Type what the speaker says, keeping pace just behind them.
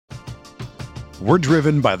We're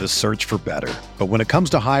driven by the search for better. But when it comes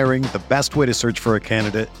to hiring, the best way to search for a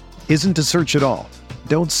candidate isn't to search at all.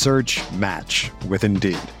 Don't search, match with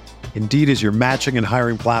Indeed. Indeed is your matching and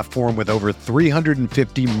hiring platform with over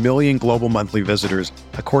 350 million global monthly visitors,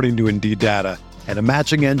 according to Indeed data, and a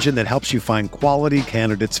matching engine that helps you find quality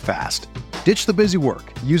candidates fast. Ditch the busy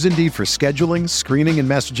work. Use Indeed for scheduling, screening, and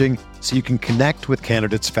messaging so you can connect with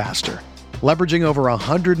candidates faster. Leveraging over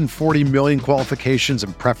 140 million qualifications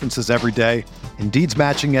and preferences every day, Indeed's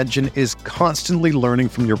matching engine is constantly learning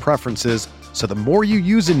from your preferences, so the more you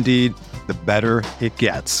use Indeed, the better it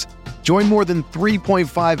gets. Join more than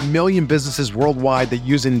 3.5 million businesses worldwide that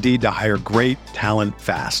use Indeed to hire great talent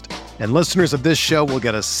fast. And listeners of this show will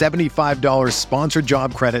get a $75 sponsored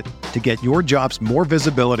job credit to get your jobs more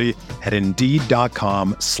visibility at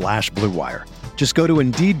Indeed.com/Blue Wire. Just go to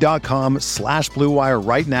Indeed.com/Blue Wire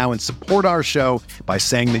right now and support our show by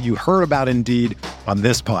saying that you heard about Indeed on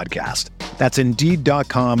this podcast. That's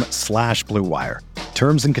Indeed.com/Blue Wire.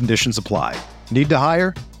 Terms and conditions apply. Need to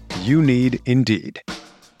hire? You need Indeed.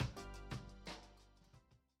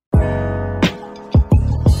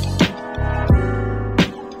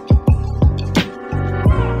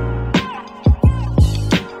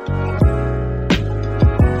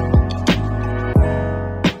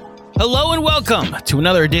 Hello and welcome to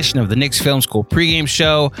another edition of the Knicks Film School pregame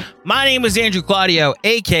show. My name is Andrew Claudio,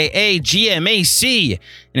 aka GMAC,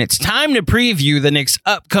 and it's time to preview the Knicks'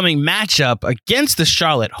 upcoming matchup against the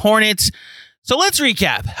Charlotte Hornets. So let's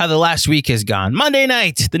recap how the last week has gone. Monday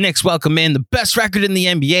night, the Knicks welcome in the best record in the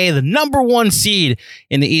NBA, the number one seed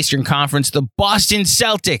in the Eastern Conference, the Boston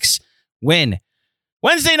Celtics win.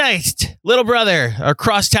 Wednesday night, little brother, our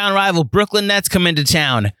crosstown rival Brooklyn Nets come into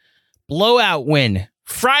town. Blowout win.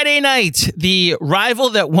 Friday night, the rival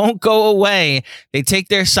that won't go away, they take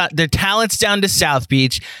their talents down to South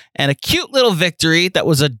Beach, and a cute little victory that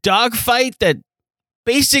was a dogfight that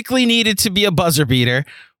basically needed to be a buzzer beater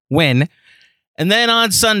win. And then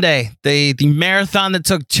on Sunday, the marathon that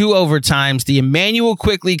took 2 overtimes, the Emmanuel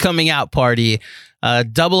Quickley coming out party,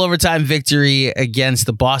 double overtime victory against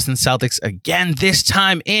the Boston Celtics again, this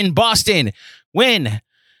time in Boston. Win.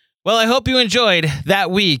 Well, I hope you enjoyed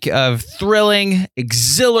that week of thrilling,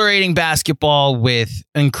 exhilarating basketball with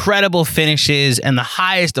incredible finishes and the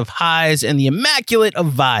highest of highs and the immaculate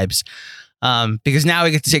of vibes. Because now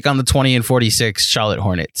we get to take on the 20-46 Charlotte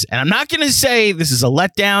Hornets. And I'm not going to say this is a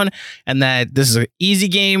letdown and that this is an easy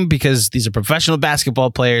game because these are professional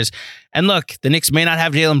basketball players. And look, the Knicks may not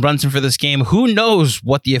have Jalen Brunson for this game. Who knows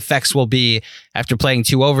what the effects will be after playing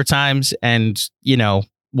 2 overtimes and, you know,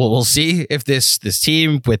 we'll see if this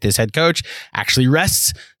team with this head coach actually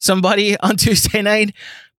rests somebody on Tuesday night.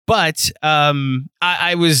 But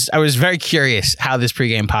I was very curious how this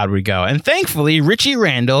pregame pod would go. And thankfully, Richie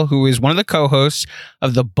Randall, who is one of the co-hosts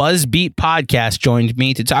of the BuzzBeat podcast, joined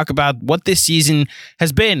me to talk about what this season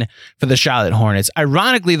has been for the Charlotte Hornets.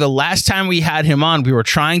 Ironically, the last time we had him on, we were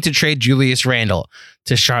trying to trade Julius Randle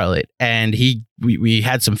to Charlotte. And we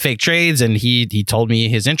had some fake trades, and he told me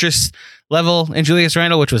his interest level in Julius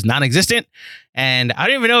Randle, which was non-existent. And I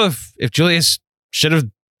don't even know if Julius should have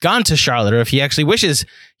gone to Charlotte or if he actually wishes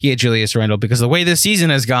he had Julius Randle, because the way this season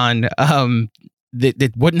has gone,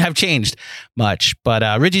 it wouldn't have changed much.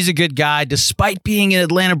 But Richie's a good guy, despite being an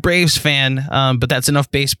Atlanta Braves fan. But that's enough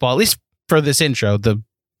baseball, at least for this intro. The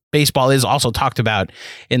baseball is also talked about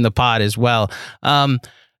in the pod as well.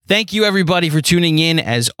 Thank you, everybody, for tuning in.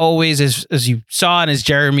 As always, as you saw and as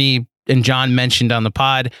Jeremy and John mentioned on the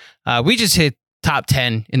pod, we just hit top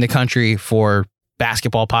 10 in the country for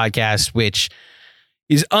basketball podcasts, which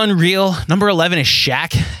is unreal. Number 11 is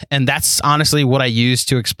Shaq. And that's honestly what I use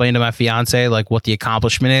to explain to my fiance, like what the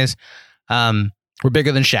accomplishment is. We're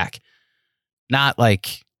bigger than Shaq. Not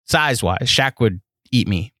like size wise. Shaq would eat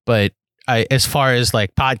me. But as far as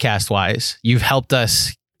like podcast wise, you've helped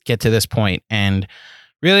us get to this point and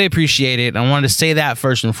really appreciate it. I wanted to say that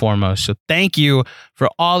first and foremost. So thank you for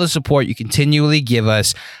all the support you continually give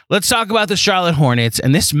us. Let's talk about the Charlotte Hornets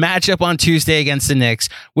and this matchup on Tuesday against the Knicks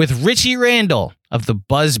with Richie Randall of the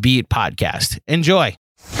BuzzBeat podcast. Enjoy.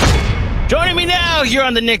 Joining me now here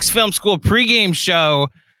on the Knicks Film School pregame show.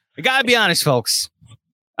 I gotta be honest, folks.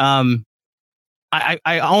 I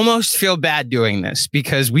almost feel bad doing this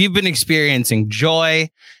because we've been experiencing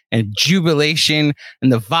joy and jubilation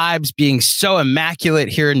and the vibes being so immaculate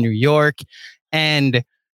here in New York. And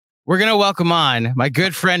we're going to welcome on my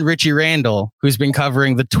good friend Richie Randall, who's been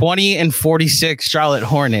covering the 20-46 Charlotte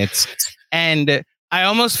Hornets. And I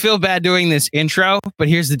almost feel bad doing this intro, but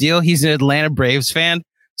here's the deal. He's an Atlanta Braves fan.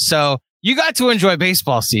 So you got to enjoy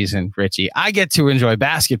baseball season, Richie. I get to enjoy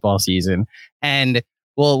basketball season. And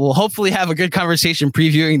we'll hopefully have a good conversation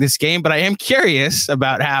previewing this game. But I am curious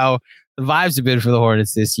about how the vibes have been for the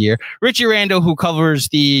Hornets this year. Richie Randall, who covers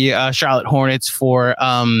the Charlotte Hornets for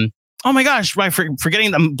oh my gosh, I'm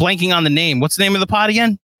blanking on the name. What's the name of the pod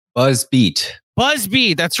again? BuzzBeat.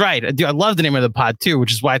 BuzzBeat, that's right. I love the name of the pod too,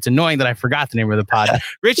 which is why it's annoying that I forgot the name of the pod.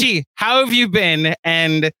 Richie, how have you been?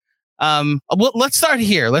 And let's start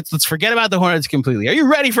here. Let's forget about the Hornets completely. Are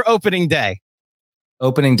you ready for opening day?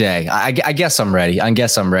 Opening day. I guess I'm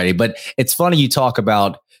ready. But it's funny you talk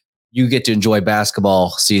about you get to enjoy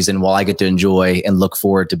basketball season while I get to enjoy and look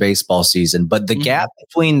forward to baseball season. But the gap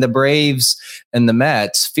between the Braves and the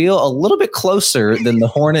Mets feel a little bit closer than the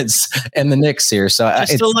Hornets and the Knicks here. So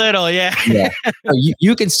just a little, yeah.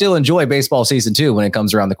 You can still enjoy baseball season too when it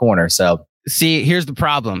comes around the corner. So see, here's the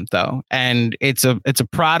problem though, and it's a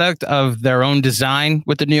product of their own design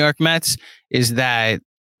with the New York Mets, is that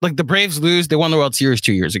like the Braves lose, they won the World Series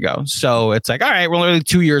 2 years ago. So it's like, all right, we're literally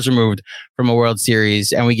 2 years removed from a World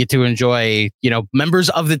Series and we get to enjoy, members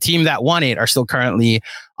of the team that won it are still currently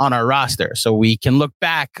on our roster. So we can look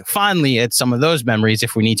back fondly at some of those memories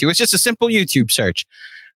if we need to. It's just a simple YouTube search.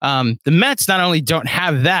 The Mets not only don't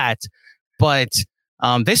have that, but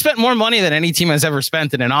they spent more money than any team has ever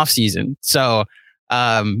spent in an offseason. So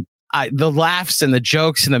the laughs and the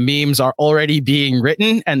jokes and the memes are already being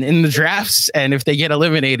written and in the drafts. And if they get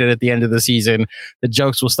eliminated at the end of the season, the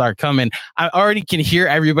jokes will start coming. I already can hear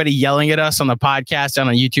everybody yelling at us on the podcast and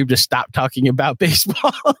on YouTube to stop talking about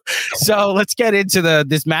baseball. So let's get into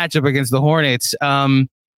this matchup against the Hornets.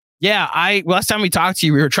 Last time we talked to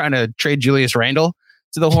you, we were trying to trade Julius Randle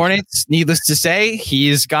to the Hornets. Needless to say,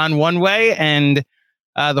 he's gone one way, and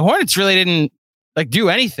the Hornets really didn't do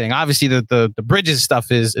anything. Obviously, the Bridges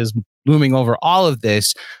stuff is looming over all of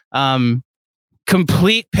this.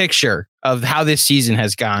 Complete picture of how this season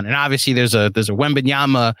has gone, and obviously there's a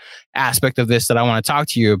Wembanyama aspect of this that I want to talk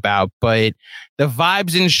to you about. But the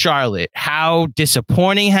vibes in Charlotte, how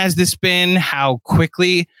disappointing has this been? How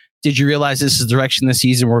quickly did you realize this is the direction the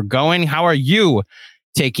season we're going? How are you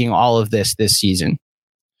taking all of this season?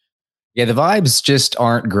 Yeah, the vibes just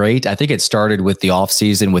aren't great. I think it started with the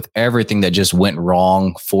offseason with everything that just went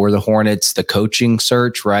wrong for the Hornets, the coaching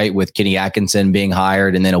search, right? With Kenny Atkinson being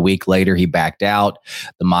hired, and then a week later he backed out.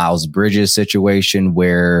 The Miles Bridges situation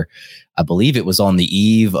where I believe it was on the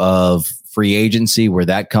eve of free agency where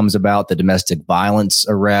that comes about, the domestic violence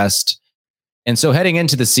arrest. And so heading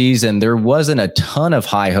into the season, there wasn't a ton of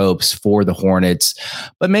high hopes for the Hornets,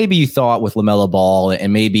 but maybe you thought with LaMelo Ball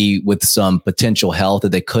and maybe with some potential health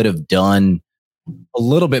that they could have done a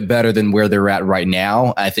little bit better than where they're at right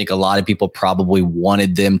now. I think a lot of people probably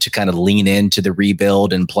wanted them to kind of lean into the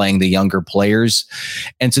rebuild and playing the younger players.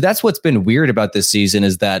 And so that's what's been weird about this season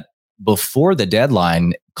is that before the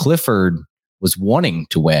deadline, Clifford was wanting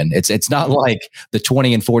to win. It's not like the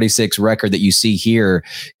 20-46 record that you see here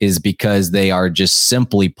is because they are just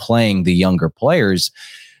simply playing the younger players.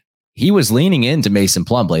 He was leaning into Mason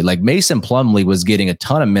Plumlee. Like Mason Plumlee was getting a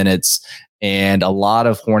ton of minutes, and a lot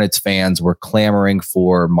of Hornets fans were clamoring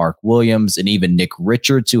for Mark Williams and even Nick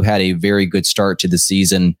Richards, who had a very good start to the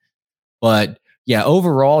season. But yeah,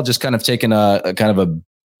 overall, just kind of taking a kind of a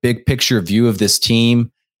big picture view of this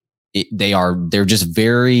team. They're just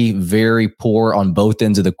very, very poor on both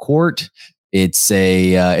ends of the court. It's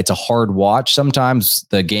a hard watch. Sometimes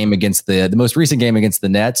the game against the most recent game against the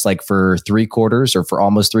Nets, like for 3 quarters or for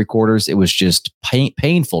almost 3 quarters, it was just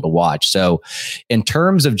painful to watch. So in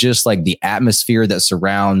terms of just like the atmosphere that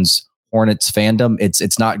surrounds Hornets fandom,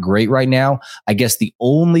 it's not great right now. I guess the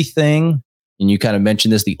only thing, and you kind of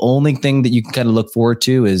mentioned this, the only thing that you can kind of look forward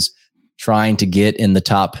to is trying to get in the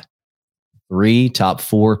top 3, top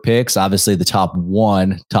 4 picks. Obviously, the top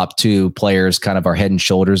 1, top 2 players kind of are head and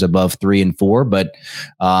shoulders above 3 and 4. But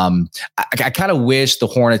I kind of wish the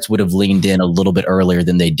Hornets would have leaned in a little bit earlier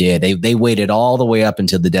than they did. They waited all the way up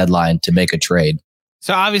until the deadline to make a trade.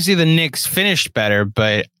 So obviously, the Knicks finished better,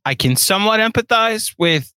 but I can somewhat empathize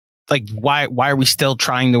with like why are we still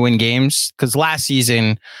trying to win games? Because last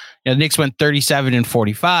season, the Knicks went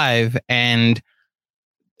 37-45, and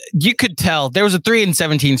you could tell there was a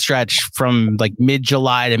 3-17 stretch from like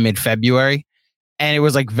mid-July to mid-February. And it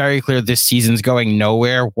was like very clear this season's going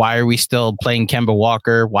nowhere. Why are we still playing Kemba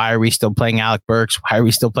Walker? Why are we still playing Alec Burks? Why are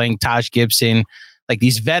we still playing Taj Gibson? Like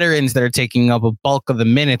these veterans that are taking up a bulk of the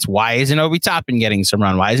minutes. Why isn't Obi Toppin getting some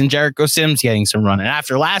run? Why isn't Jericho Sims getting some run? And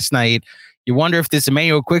after last night, you wonder if this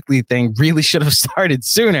Immanuel Quickley thing really should have started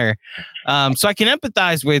sooner. So I can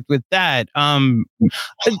empathize with that.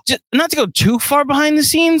 Just, not to go too far behind the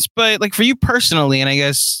scenes, but like for you personally, and I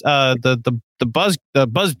guess the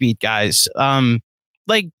BuzzBeat guys,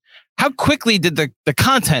 like how quickly did the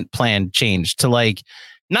content plan change to like,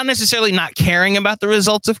 not necessarily not caring about the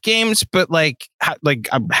results of games, but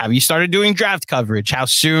have you started doing draft coverage? How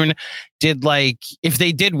soon did if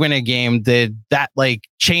they did win a game, did that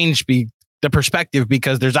change the perspective?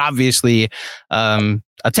 Because there's obviously a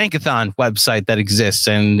Tankathon website that exists,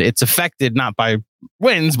 and it's affected not by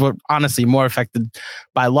wins, but honestly more affected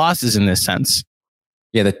by losses in this sense.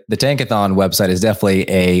 Yeah, the Tankathon website is definitely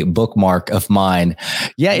a bookmark of mine.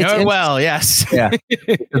 Yeah, yes. Yeah,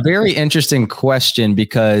 a very interesting question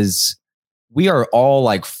because we are all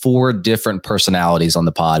like 4 different personalities on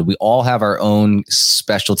the pod. We all have our own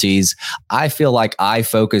specialties. I feel like I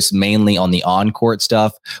focus mainly on the on-court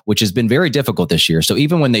stuff, which has been very difficult this year. So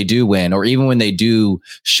even when they do win, or even when they do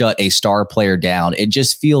shut a star player down, it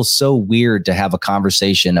just feels so weird to have a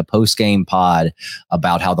conversation, a post-game pod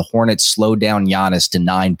about how the Hornets slowed down Giannis to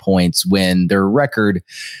 9 points when their record,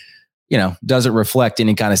 doesn't reflect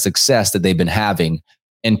any kind of success that they've been having.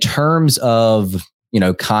 In terms of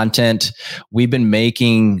content, we've been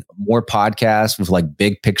making more podcasts with like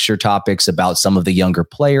big picture topics about some of the younger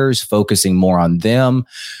players, focusing more on them.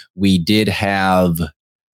 We did have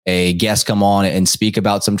a guest come on and speak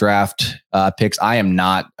about some draft picks. I am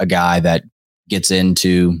not a guy that gets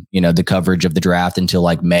into, the coverage of the draft until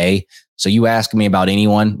like May. So you ask me about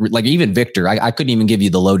anyone, like even Victor, I couldn't even give you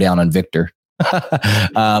the lowdown on Victor.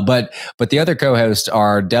 But the other co-hosts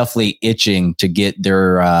are definitely itching to get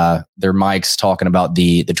their mics talking about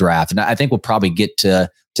the draft, and I think we'll probably get to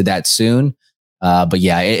that soon. But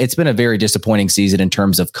yeah, it's been a very disappointing season in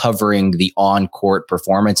terms of covering the on-court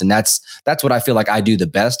performance, and that's what I feel like I do the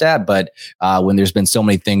best at. But when there's been so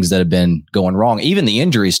many things that have been going wrong, even the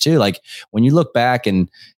injuries too. Like when you look back and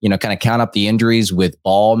kind of count up the injuries with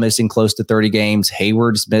Ball missing close to 30 games,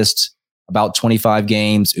 Hayward's missed about 25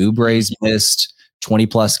 games. Oubre's missed 20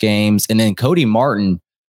 plus games. And then Cody Martin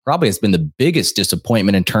probably has been the biggest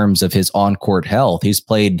disappointment in terms of his on-court health. He's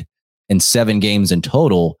played in 7 games in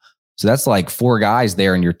total. So that's like 4 guys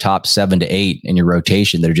there in your top 7 to 8 in your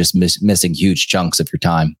rotation that are just missing huge chunks of your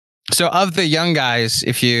time. So of the young guys,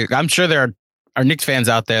 I'm sure there are Knicks fans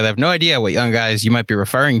out there that have no idea what young guys you might be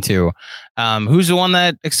referring to. Who's the one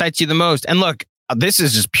that excites you the most? And look, this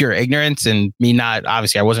is just pure ignorance and me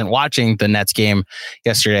obviously I wasn't watching the Nets game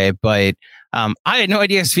yesterday, but I had no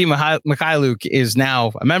idea Svi Mykhailiuk is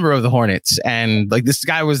now a member of the Hornets. And this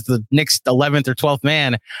guy was the Knicks 11th or 12th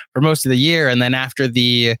man for most of the year. And then after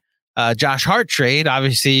the Josh Hart trade,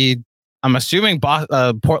 obviously I'm assuming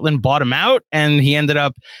Portland bought him out and he ended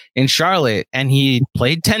up in Charlotte and he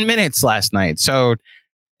played 10 minutes last night. So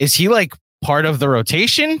is he part of the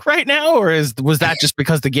rotation right now, or was that just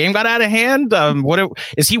because the game got out of hand?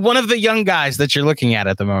 Is he one of the young guys that you're looking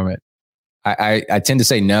at the moment? I tend to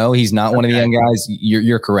say no, he's not one of the young guys.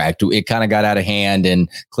 You're correct. It kind of got out of hand and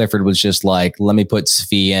Clifford was just like, let me put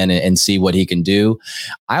Svi in and see what he can do.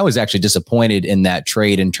 I was actually disappointed in that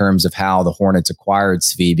trade in terms of how the Hornets acquired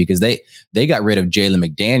Svi because they got rid of Jalen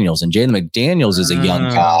McDaniels, and Jalen McDaniels is a young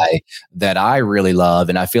guy that I really love.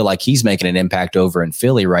 And I feel like he's making an impact over in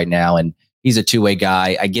Philly right now. And he's a two-way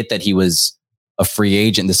guy. I get that he was a free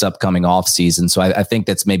agent this upcoming offseason. So I think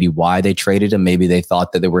that's maybe why they traded him. Maybe they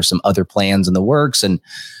thought that there were some other plans in the works, and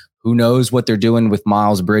who knows what they're doing with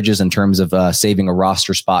Miles Bridges in terms of saving a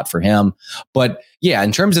roster spot for him. But yeah,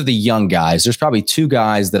 in terms of the young guys, there's probably 2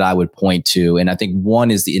 guys that I would point to. And I think one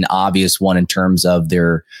is an obvious one in terms of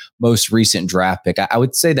their most recent draft pick. I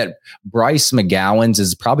would say that Bryce McGowens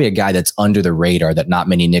is probably a guy that's under the radar that not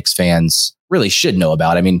many Knicks fans really should know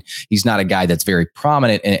about. I mean, he's not a guy that's very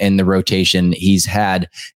prominent in the rotation. He's had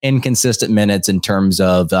inconsistent minutes in terms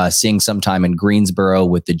of seeing some time in Greensboro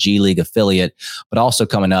with the G League affiliate, but also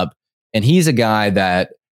coming up. And he's a guy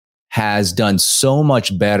that has done so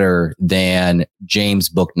much better than James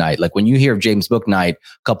Bouknight. Like when you hear of James Bouknight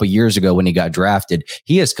a couple of years ago when he got drafted,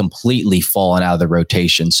 he has completely fallen out of the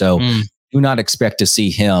rotation. So do not expect to see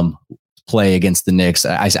him play against the Knicks.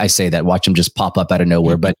 I say that, watch him just pop up out of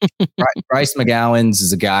nowhere. But Bryce McGowens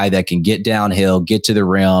is a guy that can get downhill, get to the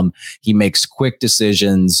rim. He makes quick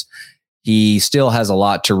decisions. He still has a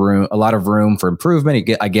lot of room for improvement.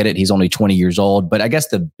 I get it. He's only 20 years old, but I guess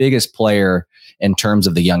the biggest player in terms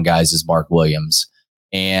of the young guys is Mark Williams.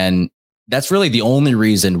 And that's really the only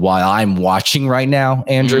reason why I'm watching right now,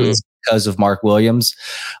 Andrew, is because of Mark Williams.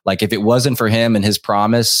 Like if it wasn't for him and his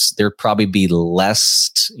promise, there'd probably be less,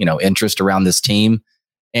 interest around this team.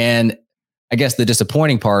 And I guess the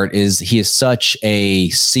disappointing part is he is such a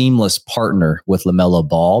seamless partner with LaMelo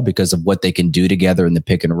Ball because of what they can do together in the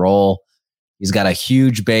pick and roll. He's got a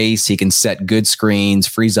huge base. He can set good screens,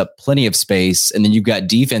 frees up plenty of space. And then you've got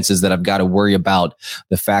defenses that have got to worry about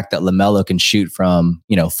the fact that LaMelo can shoot from,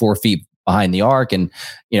 4 feet behind the arc, and,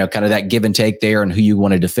 kind of that give and take there and who you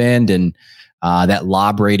want to defend, and that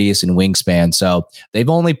lob radius and wingspan. So they've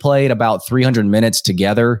only played about 300 minutes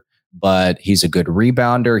together, but he's a good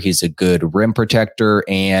rebounder. He's a good rim protector,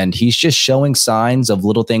 and he's just showing signs of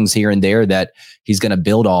little things here and there that he's going to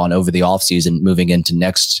build on over the offseason moving into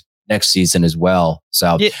next season as well.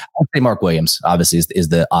 So yeah. I'd say Mark Williams obviously is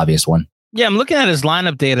the obvious one. Yeah, I'm looking at his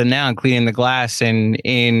lineup data now and cleaning the glass, and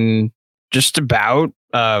in just about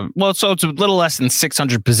so it's a little less than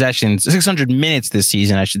 600 minutes this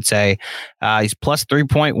season, I should say. He's plus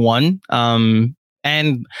 3.1.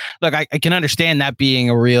 And look, I can understand that being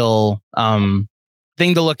a real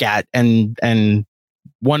thing to look at and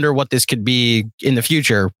wonder what this could be in the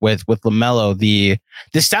future with LaMelo.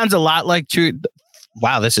 This sounds a lot like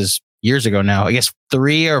this is years ago now. I guess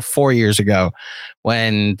 3 or 4 years ago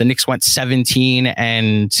when the Knicks went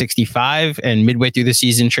 17-65 and midway through the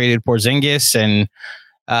season traded Porzingis, and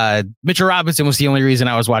Mitchell Robinson was the only reason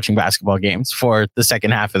I was watching basketball games for the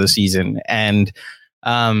second half of the season. And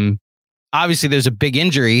obviously there's a big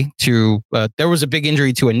injury there was a big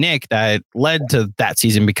injury to a Knick that led to that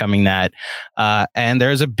season becoming that. And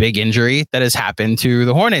there's a big injury that has happened to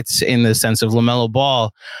the Hornets in the sense of LaMelo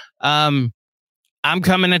Ball. I'm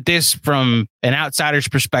coming at this from an outsider's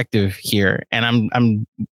perspective here, and I'm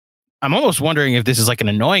almost wondering if this is like an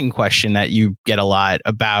annoying question that you get a lot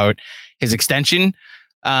about his extension.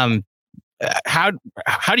 How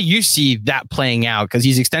do you see that playing out? Because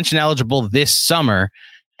he's extension eligible this summer,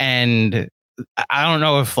 and I don't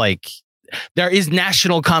know if there is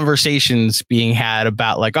national conversations being had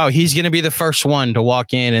about he's going to be the first one to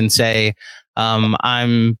walk in and say, I'm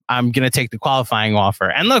going to take the qualifying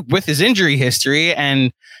offer. And look, with his injury history,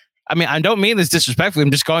 and I mean, I don't mean this disrespectfully,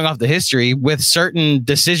 I'm just going off the history, with certain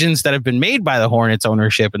decisions that have been made by the Hornets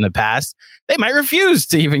ownership in the past, they might refuse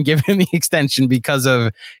to even give him the extension because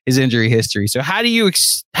of his injury history. So how do you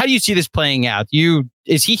see this playing out?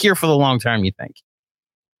 Is he here for the long term, you think?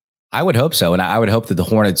 I would hope so. And I would hope that the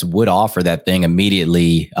Hornets would offer that thing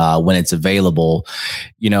immediately when it's available.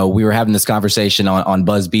 We were having this conversation on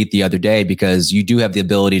BuzzBeat the other day, because you do have the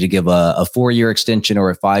ability to give a 4-year extension or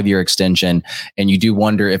a 5-year extension. And you do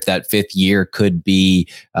wonder if that 5th year could be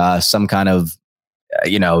some kind of,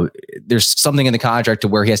 there's something in the contract to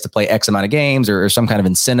where he has to play X amount of games or some kind of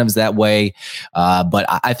incentives that way. But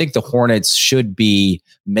I think the Hornets should be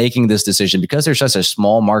making this decision because they're such a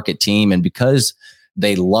small market team, and because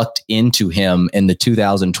they lucked into him in the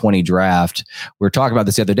 2020 draft. We were talking about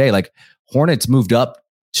this the other day. Hornets moved up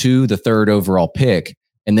to the 3rd overall pick.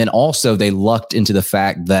 And then also they lucked into the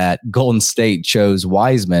fact that Golden State chose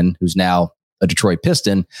Wiseman, who's now a Detroit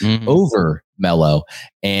Piston, over Melo.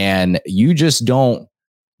 And you just don't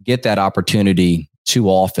get that opportunity too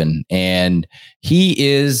often. And he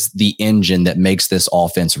is the engine that makes this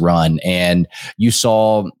offense run. And you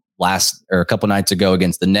saw a couple nights ago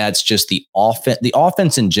against the Nets, just the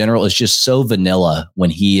offense in general is just so vanilla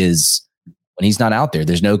when he's not out there.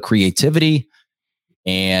 There's no creativity,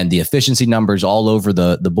 and the efficiency numbers all over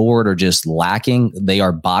the board are just lacking. They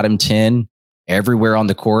are bottom 10 everywhere on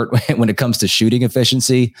the court when it comes to shooting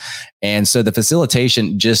efficiency. And so the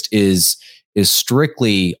facilitation just is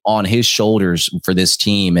strictly on his shoulders for this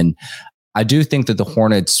team. And I do think that the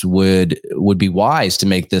Hornets would be wise to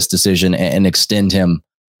make this decision and extend him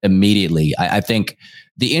immediately. I think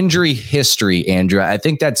the injury history, Andrew, I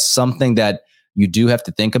think that's something that you do have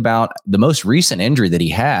to think about. The most recent injury that he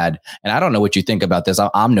had, and I don't know what you think about this.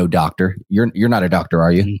 I'm no doctor. You're not a doctor,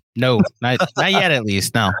 are you? No, not yet, at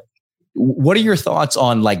least. No. What are your thoughts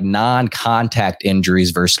on non-contact injuries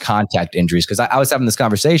versus contact injuries? Because I was having this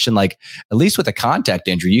conversation, at least with a contact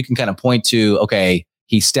injury, you can kind of point to, okay,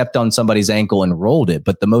 he stepped on somebody's ankle and rolled it.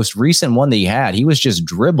 But the most recent one that he had, he was just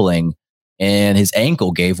dribbling and his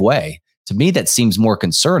ankle gave way. To me, that seems more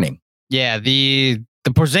concerning. Yeah, the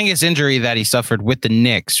Porzingis injury that he suffered with the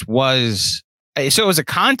Knicks was it was a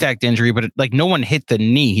contact injury, but no one hit the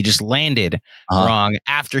knee. He just landed wrong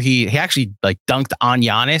after he actually dunked on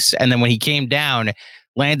Giannis, and then when he came down,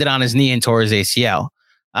 landed on his knee and tore his ACL.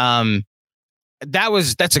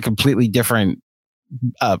 That's a completely different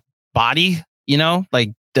body.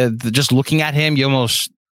 Just looking at him, you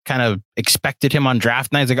almost kind of expected him on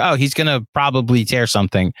draft night. It's he's going to probably tear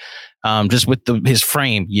something just with his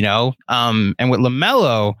frame, and with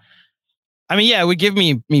LaMelo, I mean, yeah, it would give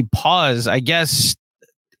me pause, I guess.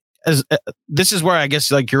 This is where I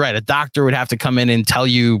guess you're right. A doctor would have to come in and tell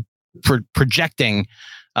you projecting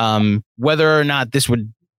whether or not this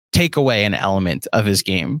would take away an element of his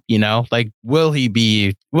game? You know, like, will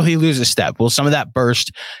he lose a step? Will some of that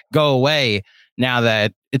burst go away now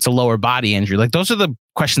that it's a lower body injury? Like, those are the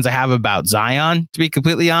questions I have about Zion, to be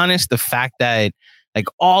completely honest. The fact that like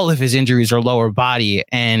all of his injuries are lower body,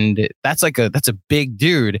 and that's a big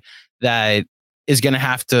dude that is going to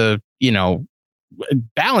have to, you know,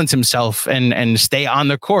 balance himself and stay on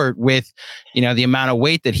the court with, you know, the amount of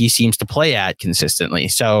weight that he seems to play at consistently.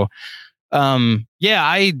 So,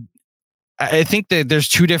 I think that there's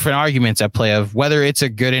two different arguments at play of whether it's a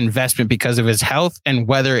good investment because of his health and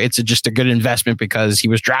whether it's just a good investment because he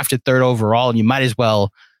was drafted 3rd overall and you might as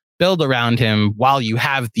well build around him while you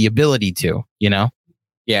have the ability to, you know?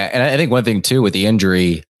 Yeah. And I think one thing too, with the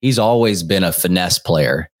injury, he's always been a finesse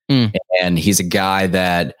player, and he's a guy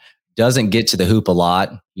that doesn't get to the hoop a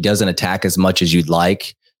lot. He doesn't attack as much as you'd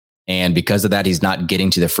like. And because of that, he's not getting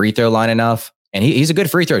to the free throw line enough. And he's a good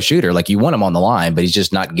free throw shooter. Like, you want him on the line, but he's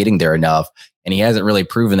just not getting there enough. And he hasn't really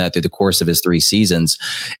proven that through the course of his 3 seasons.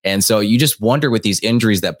 And so you just wonder, with these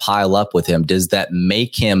injuries that pile up with him, does that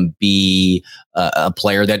make him be a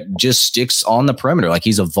player that just sticks on the perimeter? Like,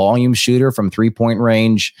 he's a volume shooter from 3-point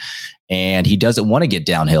range, and he doesn't want to get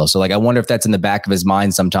downhill. So like, I wonder if that's in the back of his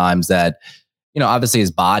mind sometimes, that, you know, obviously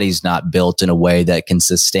his body's not built in a way that can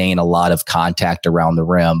sustain a lot of contact around the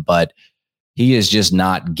rim, but he is just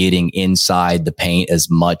not getting inside the paint as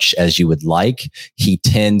much as you would like. He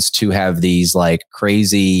tends to have these like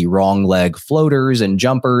crazy wrong leg floaters and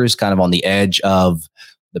jumpers kind of on the edge of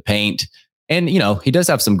the paint. And, you know, he does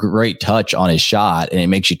have some great touch on his shot, and it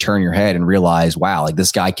makes you turn your head and realize, wow, like,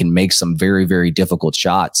 this guy can make some very, very difficult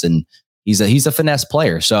shots. And he's a finesse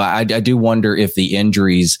player. So I do wonder if the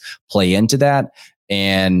injuries play into that.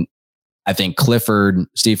 And I think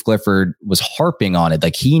Steve Clifford was harping on it.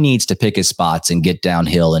 Like, he needs to pick his spots and get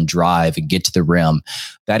downhill and drive and get to the rim.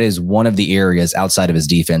 That is one of the areas outside of his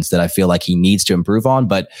defense that I feel like he needs to improve on.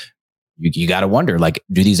 But you got to wonder, like,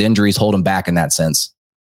 do these injuries hold him back in that sense?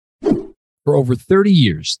 For over 30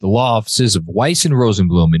 years, the law offices of Weiss and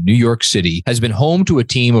Rosenblum in New York City has been home to a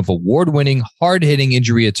team of award-winning, hard-hitting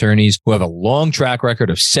injury attorneys who have a long track record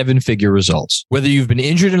of 7-figure results. Whether you've been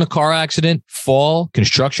injured in a car accident, fall,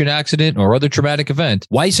 construction accident, or other traumatic event,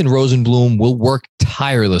 Weiss and Rosenblum will work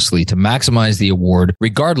tirelessly to maximize the award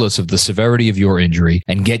regardless of the severity of your injury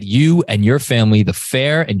and get you and your family the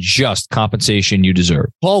fair and just compensation you deserve.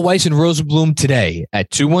 Call Weiss and Rosenblum today at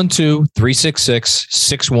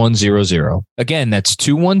 212-366-6100. Again, that's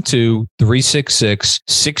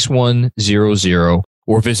 212-366-6100,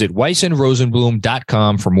 or visit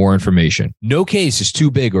weissandrosenblum.com for more information. No case is too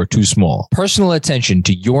big or too small. Personal attention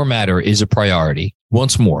to your matter is a priority.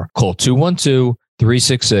 Once more, call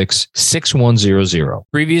 212-366-6100.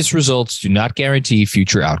 Previous results do not guarantee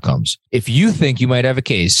future outcomes. If you think you might have a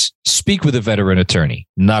case, speak with a veteran attorney,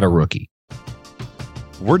 not a rookie.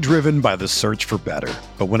 We're driven by the search for better.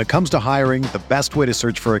 But when it comes to hiring, the best way to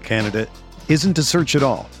search for a candidate isn't to search at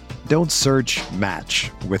all. Don't search,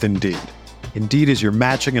 match with Indeed. Indeed is your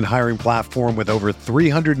matching and hiring platform with over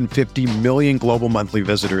 350 million global monthly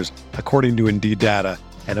visitors, according to Indeed data,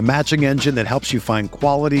 and a matching engine that helps you find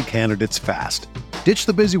quality candidates fast. Ditch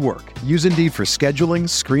the busy work. Use Indeed for scheduling,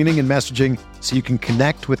 screening, and messaging so you can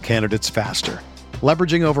connect with candidates faster.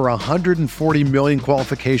 Leveraging over 140 million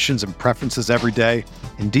qualifications and preferences every day,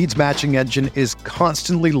 Indeed's matching engine is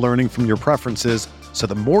constantly learning from your preferences, so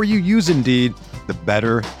the more you use Indeed, the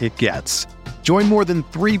better it gets. Join more than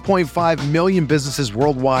 3.5 million businesses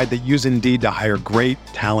worldwide that use Indeed to hire great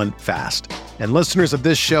talent fast. And listeners of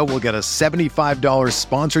this show will get a $75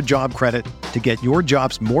 sponsored job credit to get your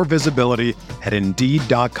jobs more visibility at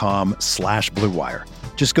Indeed.com/Blue Wire.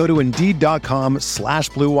 Just go to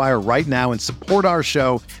Indeed.com/Blue Wire right now and support our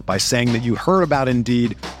show by saying that you heard about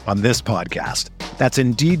Indeed on this podcast. That's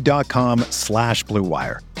Indeed.com/Blue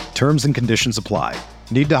Wire. Terms and conditions apply.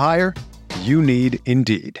 Need to hire? You need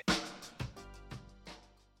Indeed.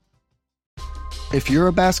 If you're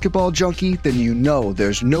a basketball junkie, then you know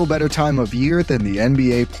there's no better time of year than the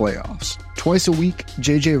NBA playoffs. Twice a week,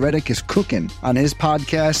 JJ Redick is cooking on his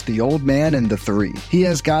podcast, The Old Man and the Three. He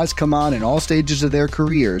has guys come on in all stages of their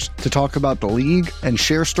careers to talk about the league and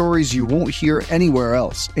share stories you won't hear anywhere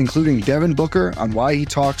else, including Devin Booker on why he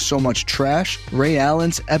talks so much trash, Ray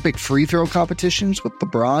Allen's epic free throw competitions with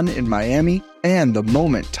LeBron in Miami, and the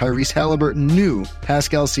moment Tyrese Halliburton knew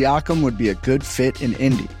Pascal Siakam would be a good fit in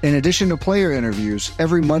Indy. In addition to player interviews,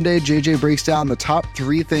 every Monday JJ breaks down the top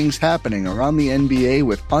 3 things happening around the NBA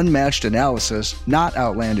with unmatched analysis, not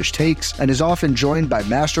outlandish takes, and is often joined by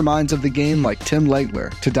masterminds of the game like Tim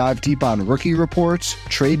Legler to dive deep on rookie reports,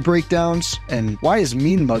 trade breakdowns, and why is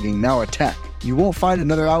mean mugging now a tech? You won't find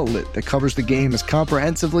another outlet that covers the game as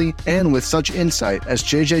comprehensively and with such insight as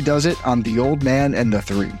JJ does it on The Old Man and the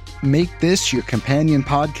Three. Make this your companion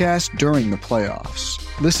podcast during the playoffs.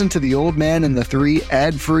 Listen to The Old Man and the Three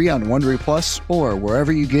ad-free on Wondery Plus or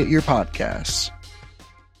wherever you get your podcasts.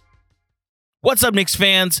 What's up, Knicks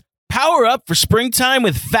fans? Power up for springtime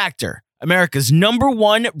with Factor, America's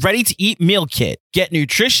 #1 ready-to-eat meal kit. Get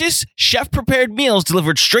nutritious, chef-prepared meals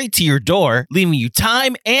delivered straight to your door, leaving you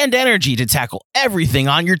time and energy to tackle everything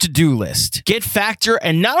on your to-do list. Get Factor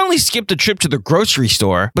and not only skip the trip to the grocery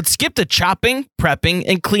store, but skip the chopping, prepping,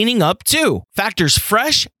 and cleaning up too. Factor's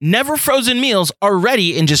fresh, never frozen meals are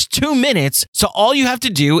ready in just 2 minutes, so all you have to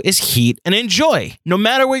do is heat and enjoy. No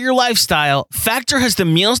matter what your lifestyle, Factor has the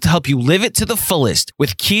meals to help you live it to the fullest,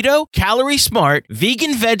 with keto, calorie smart,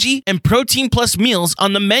 vegan, veggie, and protein plus meals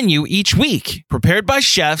on the menu each week. Prepared by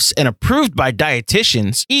chefs and approved by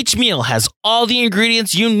dietitians, each meal has all the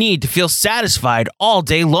ingredients you need to feel satisfied all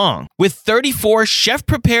day long. With 34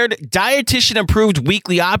 chef-prepared, dietitian-approved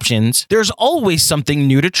weekly options, there's always something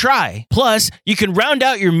new to try. Plus, you can round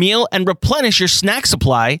out your meal and replenish your snack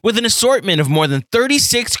supply with an assortment of more than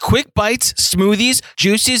 36 quick bites, smoothies,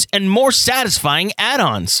 juices, and more satisfying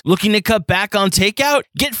add-ons. Looking to cut back on takeout?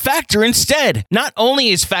 Get Factor instead. Not only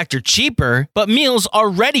is Factor cheaper, but meals are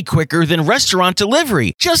ready quicker than restaurant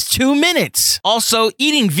delivery. Just 2 minutes. Also,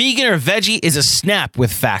 eating vegan or veggie is a snap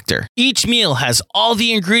with Factor. Each meal has all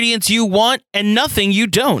the ingredients you want and nothing you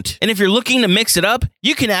don't. And if you're looking to mix it up,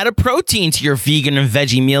 you can add a protein to your vegan and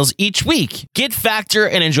veggie meals each week. Get Factor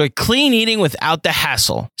and enjoy clean eating without the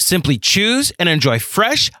hassle. Simply choose and enjoy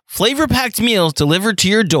fresh, flavor-packed meals delivered to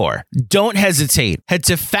your door. Don't hesitate. Head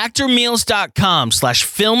to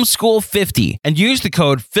factormeals.com/filmschool50 and use the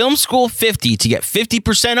code filmschool50 to get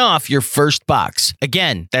 50% off your first box.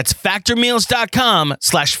 Again, that's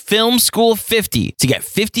factormeals.com/filmschool50 to get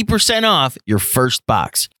 50% off your first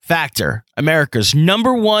box. Factor, America's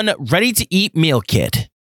 #1 ready-to-eat meal kit.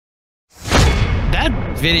 That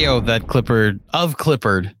video that Clifford,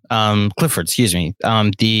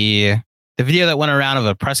 the video that went around of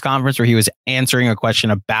a press conference where he was answering a question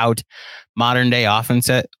about modern day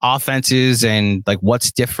offenses and like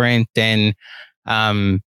what's different, and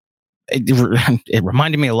it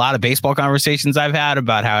reminded me a lot of baseball conversations I've had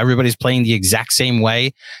about how everybody's playing the exact same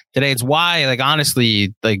way today. It's why, like,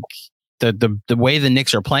 honestly, like the way the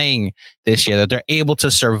Knicks are playing this year, that they're able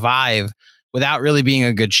to survive without really being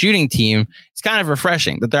a good shooting team. It's kind of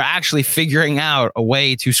refreshing that they're actually figuring out a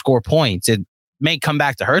way to score points. It may come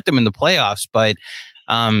back to hurt them in the playoffs, but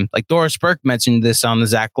like Doris Burke mentioned this on the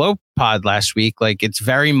Zach Lowe pod last week, like it's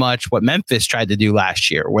very much what Memphis tried to do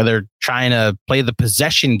last year, where they're trying to play the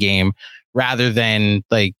possession game rather than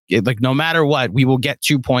like no matter what, we will get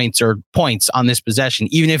 2 points or points on this possession,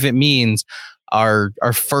 even if it means our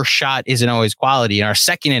first shot isn't always quality, and our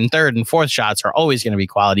second and third and fourth shots are always going to be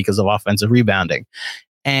quality because of offensive rebounding.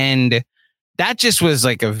 And that just was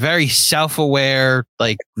like a very self-aware,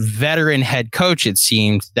 like veteran head coach, it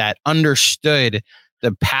seemed, that understood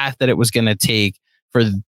the path that it was going to take for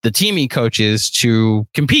the teaming coaches to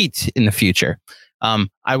compete in the future.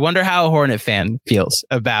 I wonder how a Hornet fan feels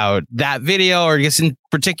about that video, or I guess in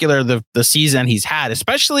particular the season he's had,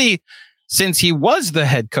 especially since he was the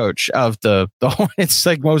head coach of the Hornets,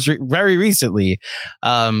 like very recently.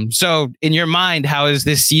 So in your mind, how has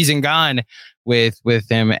this season gone with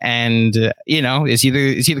him? And is he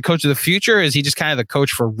the coach of the future, or is he just kind of the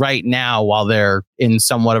coach for right now while they're in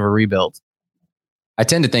somewhat of a rebuild? I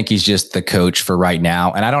tend to think he's just the coach for right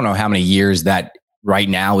now. And I don't know how many years that right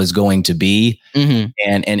now is going to be.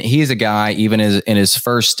 Mm-hmm. And he's a guy, even in his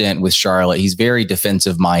first stint with Charlotte, he's very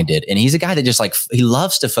defensive minded. And he's a guy that just like, he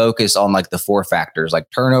loves to focus on like the 4 factors, like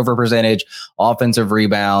turnover percentage, offensive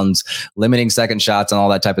rebounds, limiting second shots, and all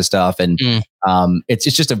that type of stuff. And it's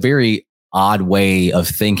just a very odd way of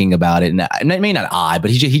thinking about it. And it may not odd, but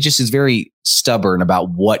he just is very stubborn about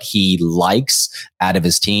what he likes out of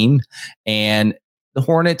his team. And the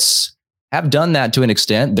Hornets have done that to an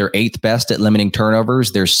extent. They're 8th best at limiting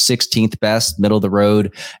turnovers. They're 16th best, middle of the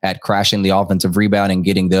road, at crashing the offensive rebound and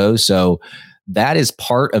getting those. So that is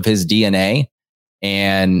part of his DNA,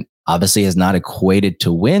 and obviously has not equated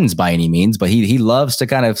to wins by any means, but he loves to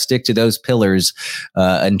kind of stick to those pillars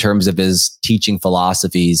in terms of his teaching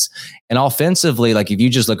philosophies. And offensively, like if you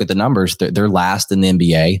just look at the numbers, they're last in the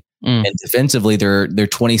NBA. And defensively, they're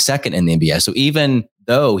 22nd in the NBA. So even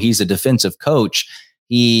though he's a defensive coach,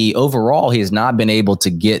 he has not been able to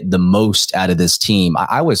get the most out of this team.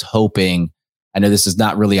 I was hoping I know this is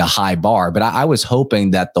not really a high bar, but I was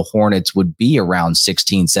hoping that the Hornets would be around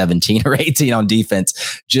 16, 17, or 18 on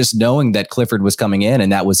defense, just knowing that Clifford was coming in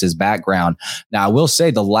and that was his background. Now, I will say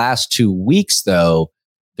the last 2 weeks, though,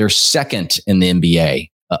 they're second in the NBA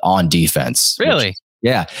on defense. Really?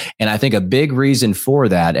 Yeah. And I think a big reason for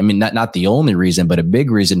that, I mean, not the only reason, but a big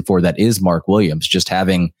reason for that is Mark Williams, just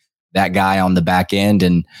having that guy on the back end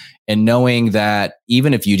and knowing that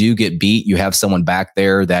even if you do get beat, you have someone back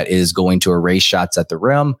there that is going to erase shots at the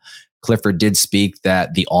rim. Clifford did speak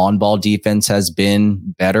that the on-ball defense has been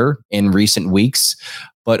better in recent weeks.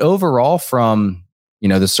 But overall, from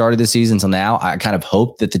the start of the season till now, I kind of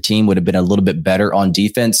hoped that the team would have been a little bit better on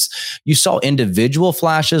defense. You saw individual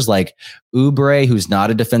flashes like Oubre, who's not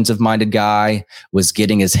a defensive-minded guy, was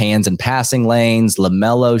getting his hands in passing lanes.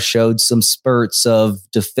 LaMelo showed some spurts of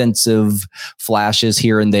defensive flashes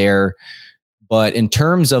here and there. But in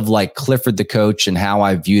terms of like Clifford, the coach, and how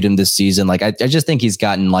I viewed him this season, like I just think he's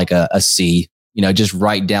gotten like a C, just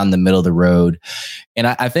right down the middle of the road. And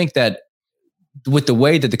I think that with the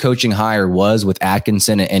way that the coaching hire was with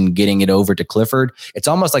Atkinson and getting it over to Clifford, it's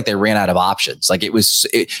almost like they ran out of options. Like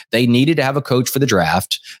they needed to have a coach for the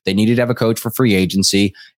draft. They needed to have a coach for free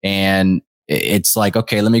agency. And it's like,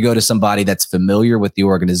 okay, let me go to somebody that's familiar with the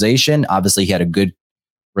organization. Obviously, he had a good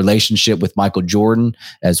relationship with Michael Jordan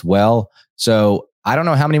as well. So I don't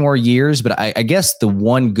know how many more years, but I guess the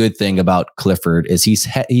one good thing about Clifford is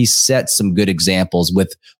he's set some good examples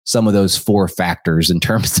with some of those 4 factors in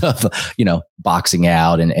terms of, boxing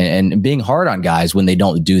out and being hard on guys when they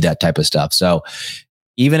don't do that type of stuff. So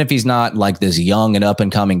even if he's not like this young and up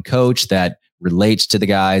and coming coach that relates to the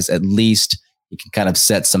guys, at least he can kind of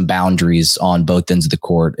set some boundaries on both ends of the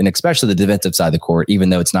court, and especially the defensive side of the court,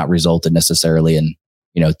 even though it's not resulted necessarily in,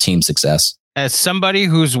 team success. As somebody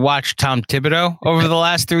who's watched Tom Thibodeau over the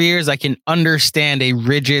last 3 years, I can understand a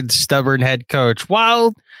rigid, stubborn head coach.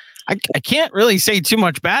 While I can't really say too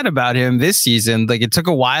much bad about him this season. Like, it took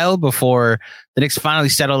a while before the Knicks finally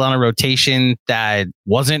settled on a rotation that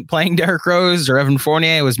wasn't playing Derrick Rose or Evan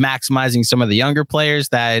Fournier. It was maximizing some of the younger players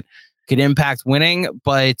that could impact winning.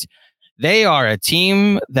 But they are a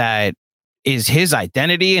team that is his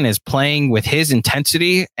identity and is playing with his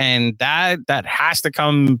intensity. And that has to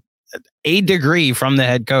come a degree from the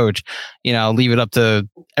head coach. Leave it up to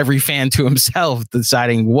every fan to himself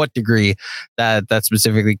deciding what degree that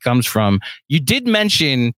specifically comes from. You did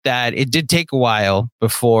mention that it did take a while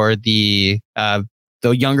before the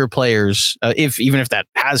younger players, even if that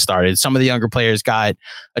has started, some of the younger players got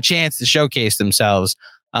a chance to showcase themselves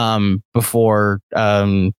before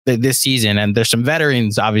this season. And there's some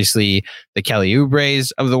veterans, obviously the Kelly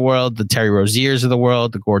Oubres of the world, the Terry Roziers of the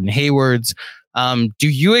world, the Gordon Haywards. Do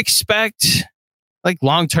you expect, like,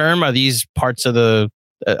 long term, are these parts of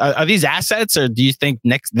are these assets, or do you think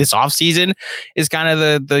this offseason is kind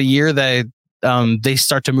of the year that they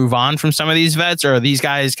start to move on from some of these vets, or are these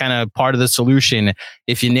guys kind of part of the solution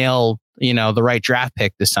if you nail the right draft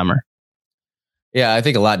pick this summer? Yeah, I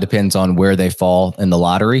think a lot depends on where they fall in the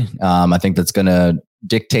lottery. I think that's going to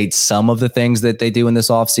dictate some of the things that they do in this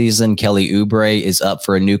offseason. Kelly Oubre is up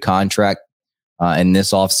for a new contract in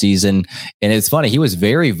this offseason. And it's funny, he was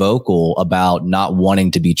very vocal about not wanting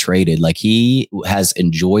to be traded. Like, he has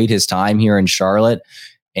enjoyed his time here in Charlotte.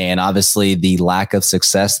 And obviously the lack of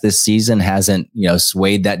success this season hasn't,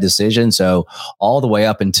 swayed that decision. So all the way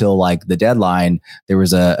up until like the deadline, there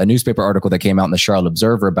was a newspaper article that came out in the Charlotte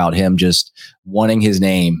Observer about him just wanting his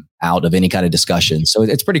name out of any kind of discussion. So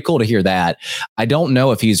it's pretty cool to hear that. I don't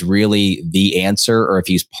know if he's really the answer or if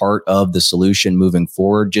he's part of the solution moving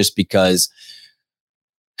forward, just because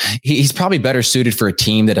he's probably better suited for a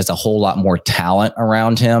team that has a whole lot more talent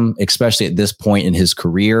around him, especially at this point in his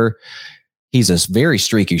career. He's a very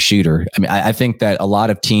streaky shooter. I mean, I think that a lot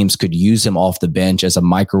of teams could use him off the bench as a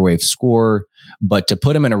microwave scorer, but to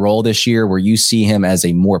put him in a role this year where you see him as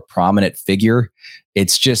a more prominent figure,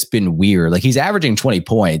 it's just been weird. Like, he's averaging 20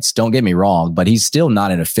 points, don't get me wrong, but he's still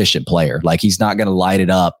not an efficient player. Like, he's not going to light it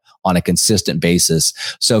up on a consistent basis.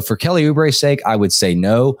 So for Kelly Oubre's sake, I would say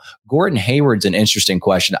no. Gordon Hayward's an interesting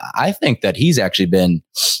question. I think that he's actually been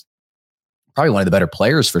probably one of the better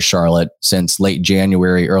players for Charlotte since late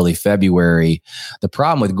January, early February. The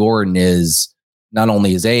problem with Gordon is not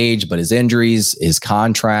only his age, but his injuries, his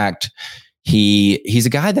contract. He's a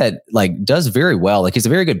guy that like does very well. Like, he's a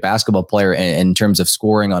very good basketball player in terms of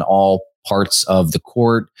scoring on all parts of the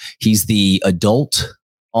court. He's the adult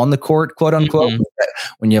on the court, quote unquote. Mm-hmm.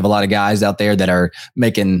 When you have a lot of guys out there that are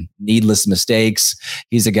making needless mistakes,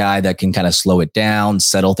 he's a guy that can kind of slow it down,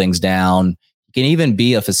 settle things down. can even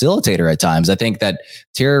be a facilitator at times. I think that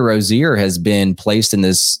Terry Rozier has been placed in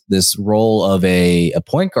this role of a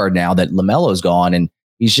point guard now that LaMelo's gone, and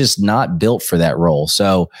he's just not built for that role.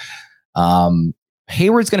 So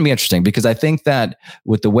Hayward's going to be interesting because I think that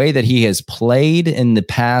with the way that he has played in the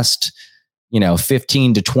past,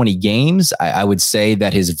 15 to 20 games, I would say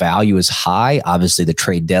that his value is high. Obviously, the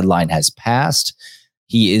trade deadline has passed.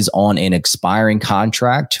 He is on an expiring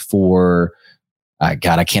contract for,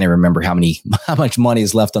 God, I can't even remember how much money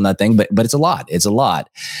is left on that thing, but it's a lot. It's a lot.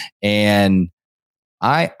 And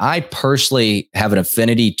I personally have an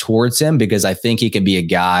affinity towards him because I think he can be a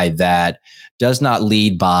guy that does not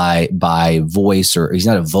lead by voice, or he's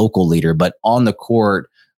not a vocal leader, but on the court,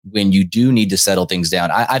 when you do need to settle things down,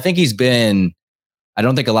 I think he's been, I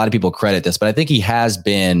don't think a lot of people credit this, but I think he has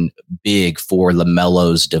been big for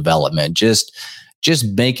LaMelo's development. Just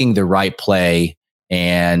making the right play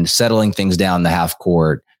and settling things down the half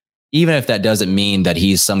court, even if that doesn't mean that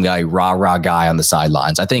he's some rah guy on the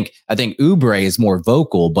sidelines. I think Oubre is more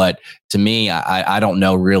vocal, but to me, I don't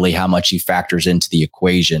know really how much he factors into the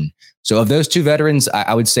equation. So of those two veterans,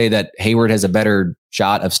 I would say that Hayward has a better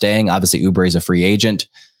shot of staying. Obviously, Oubre is a free agent.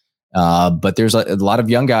 But there's a lot of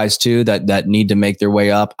young guys too that need to make their way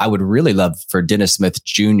up. I would really love for Dennis Smith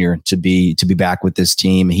Jr. to be back with this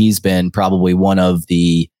team. He's been probably one of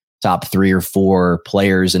the top 3 or 4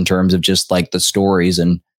 players in terms of just like the stories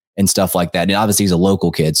and stuff like that. And obviously he's a local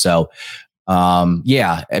kid. So,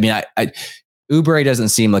 yeah, I mean, Oubre doesn't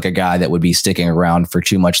seem like a guy that would be sticking around for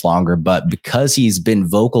too much longer, but because he's been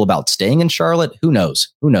vocal about staying in Charlotte, who knows?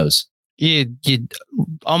 You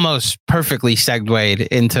almost perfectly segued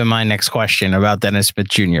into my next question about Dennis Smith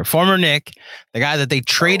Jr., former Knick, the guy that they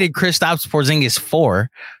traded Kristaps Porzingis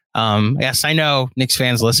for. Yes, I know Knicks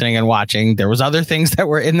fans listening and watching. There was other things that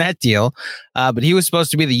were in that deal, but he was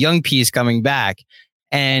supposed to be the young piece coming back.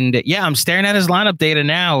 And yeah, I'm staring at his lineup data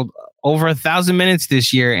now. Over 1,000 minutes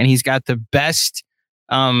this year, and he's got the best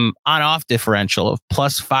on-off differential of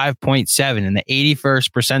plus 5.7 in the 81st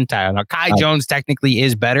percentile. Now, Kai Jones technically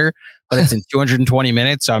is better, but it's in 220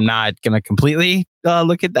 minutes, so I'm not going to completely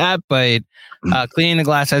look at that. But Cleaning the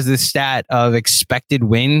Glass has this stat of expected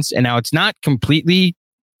wins, and now it's not completely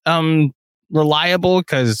reliable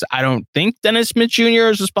because I don't think Dennis Smith Jr.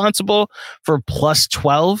 is responsible for plus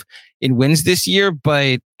 12 in wins this year.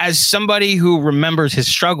 But as somebody who remembers his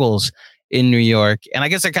struggles in New York, and I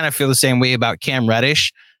guess I kind of feel the same way about Cam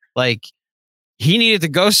Reddish, like he needed to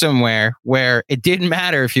go somewhere where it didn't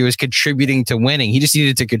matter if he was contributing to winning. He just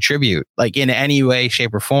needed to contribute like in any way,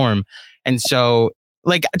 shape, or form. And so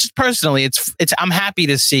like just personally, it's I'm happy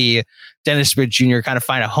to see Dennis Smith Jr. kind of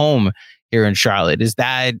find a home here in Charlotte. Is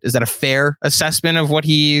that a fair assessment of what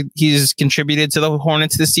he's contributed to the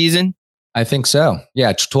Hornets this season? I think so.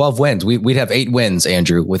 Yeah, 12 wins. We'd have 8 wins,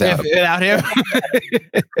 Andrew, without him.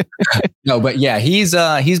 No, but yeah, he's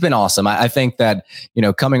been awesome. I think that,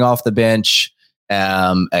 coming off the bench,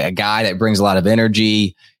 a guy that brings a lot of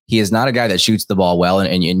energy. He is not a guy that shoots the ball well,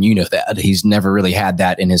 and you know that. He's never really had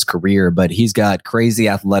that in his career, but he's got crazy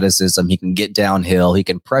athleticism. He can get downhill. He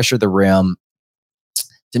can pressure the rim.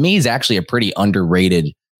 To me, he's actually a pretty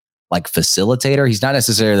underrated like facilitator. He's not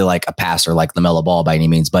necessarily like a passer like LaMelo Ball by any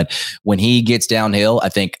means, but when he gets downhill, I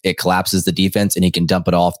think it collapses the defense and he can dump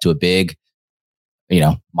it off to a big,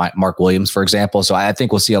 Mark Williams, for example. So I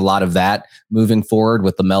think we'll see a lot of that moving forward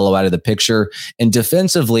with LaMelo out of the picture. And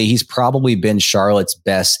defensively, he's probably been Charlotte's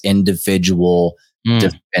best individual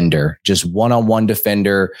defender, just one-on-one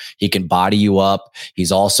defender. He can body you up.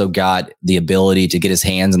 He's also got the ability to get his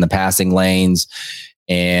hands in the passing lanes.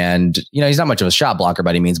 And, he's not much of a shot blocker by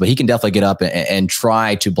any means, but he can definitely get up and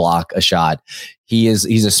try to block a shot. He's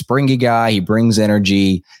a springy guy. He brings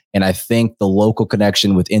energy. And I think the local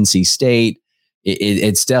connection with NC State,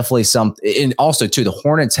 it's definitely something. And also, too, the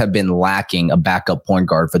Hornets have been lacking a backup point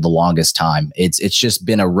guard for the longest time. It's just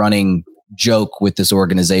been a running joke with this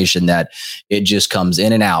organization that it just comes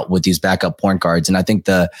in and out with these backup point guards. And I think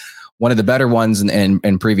one of the better ones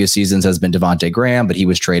in previous seasons has been Devontae Graham, but he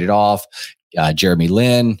was traded off. Jeremy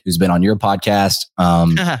Lin, who's been on your podcast.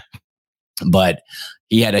 But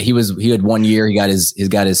he had 1 year, he got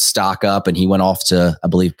his stock up and he went off to, I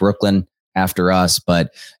believe, Brooklyn after us.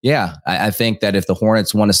 But yeah, I think that if the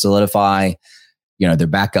Hornets want to solidify, their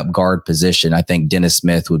backup guard position, I think Dennis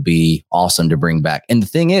Smith would be awesome to bring back. And the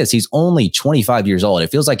thing is, he's only 25 years old.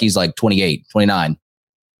 It feels like he's like 28, 29.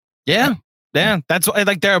 Yeah. Yeah, that's why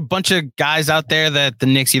there are a bunch of guys out there that the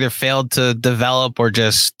Knicks either failed to develop or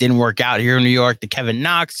just didn't work out here in New York. The Kevin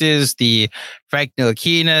Knoxes, the Frank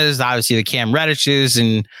Ntilikina's, obviously the Cam Reddishes,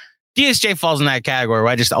 and DSJ falls in that category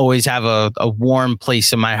where I just always have a warm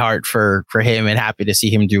place in my heart for him and happy to see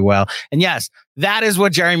him do well. And yes, that is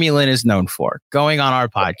what Jeremy Lin is known for, going on our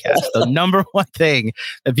podcast. The number one thing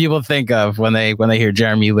that people think of when they hear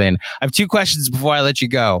Jeremy Lin. I have 2 questions before I let you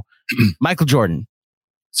go. Michael Jordan.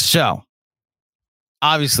 So,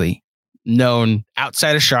 obviously known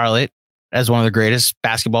outside of Charlotte as one of the greatest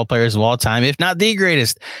basketball players of all time, if not the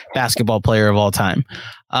greatest basketball player of all time.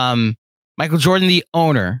 Michael Jordan, the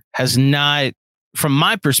owner, has not, from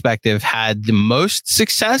my perspective, had the most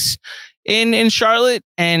success in Charlotte.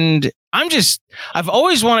 And I've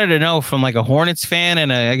always wanted to know from like a Hornets fan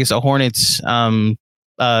and I guess a Hornets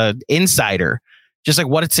insider, just like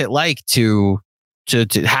what's it like to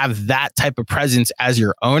have that type of presence as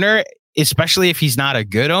your owner, especially if he's not a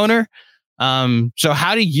good owner. So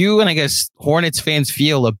how do you and I guess Hornets fans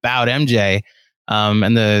feel about MJ?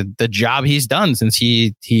 And the job he's done since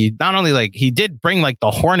he not only like he did bring like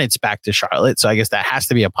the Hornets back to Charlotte. So I guess that has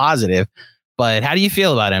to be a positive, but how do you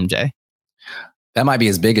feel about MJ? That might be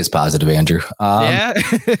his biggest positive, Andrew. Yeah.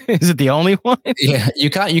 Is it the only one? Yeah. You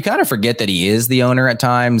kind of forget that he is the owner at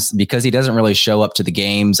times because he doesn't really show up to the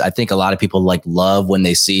games. I think a lot of people like love when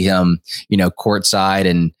they see him, courtside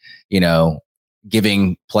and,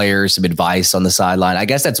 giving players some advice on the sideline. I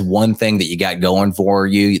guess that's one thing that you got going for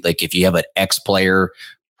you. Like if you have an ex-player,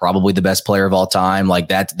 probably the best player of all time, like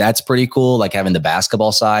that's pretty cool, like having the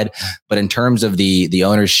basketball side. But in terms of the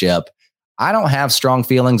ownership, I don't have strong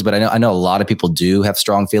feelings, but I know a lot of people do have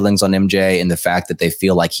strong feelings on MJ and the fact that they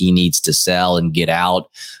feel like he needs to sell and get out.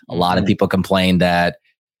 A lot of people complain that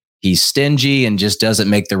he's stingy and just doesn't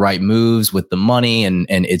make the right moves with the money. And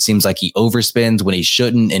it seems like he overspends when he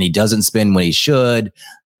shouldn't and he doesn't spend when he should.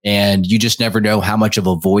 And you just never know how much of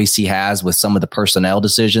a voice he has with some of the personnel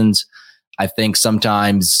decisions. I think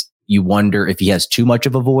sometimes you wonder if he has too much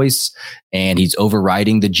of a voice and he's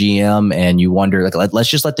overriding the GM and you wonder, like, let's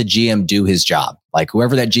just let the GM do his job. Like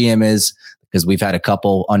whoever that GM is, because we've had a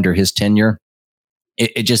couple under his tenure.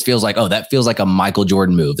 It just feels like, that feels like a Michael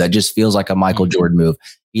Jordan move. That just feels like a Michael Jordan move.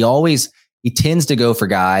 He tends to go for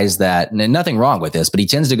guys that, and nothing wrong with this, but he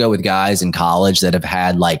tends to go with guys in college that have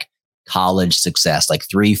had like college success, like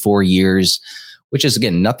 3-4 years, which is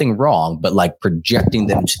again, nothing wrong, but like projecting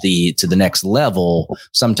them to the next level.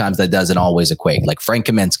 Sometimes that doesn't always equate. Like Frank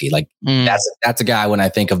Kaminsky, like that's a guy when I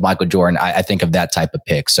think of Michael Jordan, I think of that type of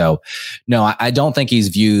pick. So no, I don't think he's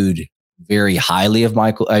viewed very highly of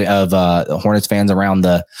Hornets fans around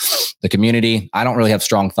the community. I don't really have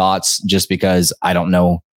strong thoughts just because I don't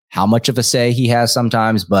know how much of a say he has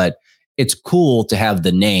sometimes, but it's cool to have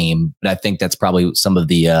the name. But I think that's probably some of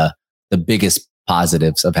the biggest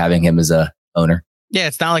positives of having him as a owner. Yeah.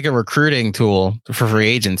 It's not like a recruiting tool for free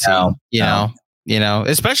agency, you know,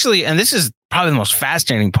 especially, and this is probably the most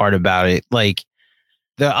fascinating part about it. Like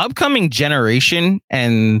the upcoming generation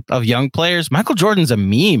and of young players, Michael Jordan's a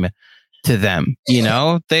meme to them,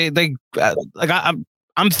 they like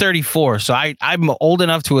I'm 34, so I'm old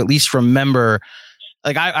enough to at least remember.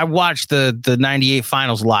 Like I watched the 98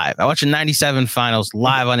 finals live. I watched the 97 finals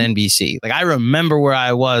live on NBC. Like I remember where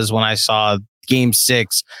I was when I saw Game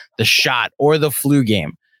 6, the shot or the flu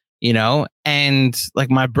game, and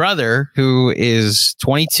like my brother who is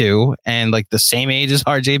 22 and like the same age as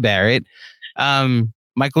RJ Barrett,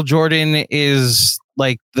 Michael Jordan is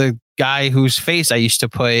like the guy whose face I used to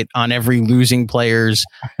put on every losing player's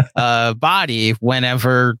body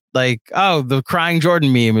whenever like, the crying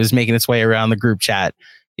Jordan meme is making its way around the group chat,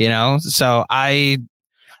 So I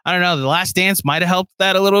don't know. The Last Dance might have helped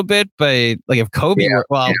that a little bit, but like if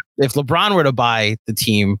if LeBron were to buy the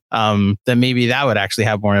team, then maybe that would actually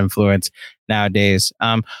have more influence nowadays.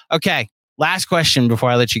 Okay. Last question before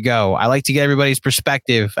I let you go. I like to get everybody's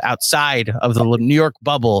perspective outside of the New York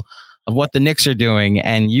bubble of what the Knicks are doing.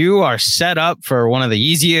 And you are set up for one of the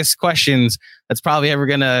easiest questions that's probably ever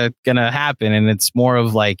gonna happen. And it's more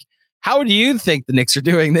of like, how do you think the Knicks are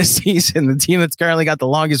doing this season? The team that's currently got the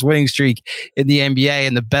longest winning streak in the NBA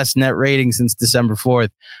and the best net rating since December 4th.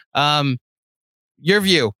 Your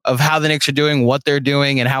view of how the Knicks are doing, what they're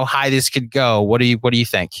doing, and how high this could go. What do you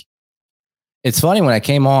think? It's funny, when I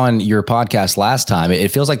came on your podcast last time,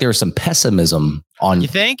 it feels like there was some pessimism on. You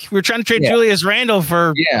think? We're trying to trade Julius Randle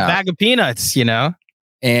for a bag of peanuts,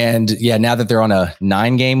 And now that they're on a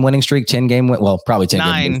 9-game winning streak, 10-game probably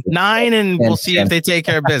 10 9, and we'll see if they take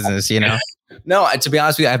care of business, No, to be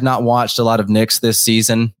honest with you, I have not watched a lot of Knicks this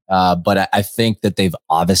season, but I think that they've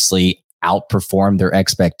obviously outperformed their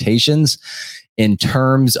expectations. In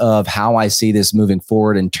terms of how I see this moving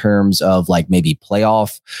forward, in terms of like maybe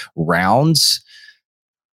playoff rounds,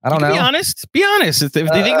 I don't know. Be honest. If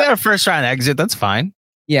they think they're a first round exit, that's fine.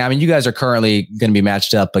 Yeah, I mean, you guys are currently going to be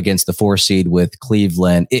matched up against the 4 seed with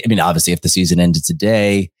Cleveland. I mean, obviously, if the season ended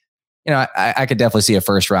today, I could definitely see a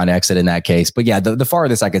first round exit in that case. But yeah, the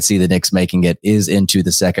farthest I could see the Knicks making it is into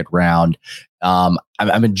the second round. I'm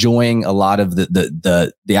enjoying a lot of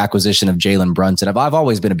the acquisition of Jalen Brunson. I've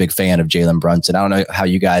always been a big fan of Jalen Brunson. I don't know how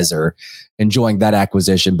you guys are enjoying that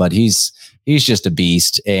acquisition, but he's just a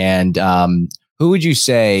beast. And who would you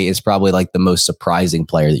say is probably like the most surprising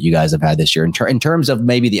player that you guys have had this year in terms of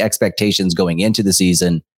maybe the expectations going into the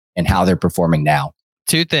season and how they're performing now?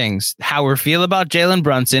 2 things. How we feel about Jalen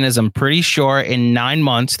Brunson is I'm pretty sure in 9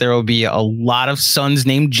 months there will be a lot of sons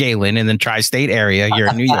named Jalen in the tri-state area here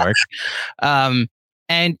in New York.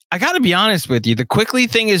 And I got to be honest with you, the Quickly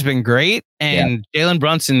thing has been great. And Jalen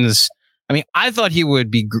Brunson's, I mean, I thought he would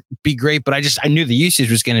be great, but I knew the usage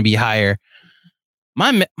was going to be higher.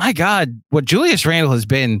 My God, what Julius Randle has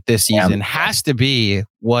been this season has to be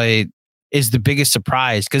what is the biggest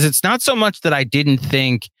surprise. Because it's not so much that I didn't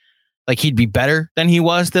think like he'd be better than he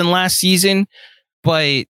was than last season,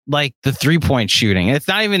 but like the 3-point shooting. It's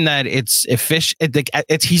not even that it's efficient.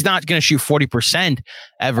 He's not going to shoot 40%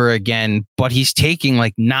 ever again, but he's taking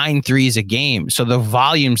like 9 threes a game. So the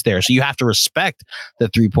volume's there. So you have to respect the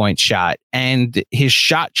 3-point shot. And his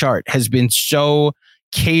shot chart has been so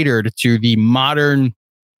catered to the modern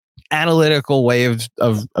analytical way of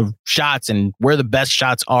shots and where the best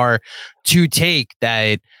shots are to take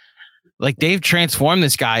that. Like they've transformed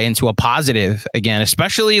this guy into a positive again,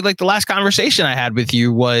 especially like the last conversation I had with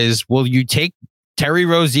you was, will you take Terry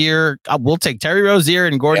Rozier? We'll take Terry Rozier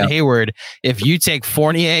and Gordon Hayward if you take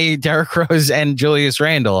Fournier, Derrick Rose, and Julius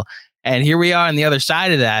Randle. And here we are on the other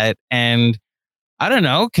side of that. And I don't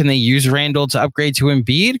know, can they use Randle to upgrade to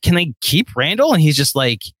Embiid? Can they keep Randle? And he's just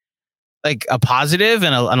like a positive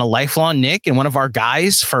and a lifelong Knick and one of our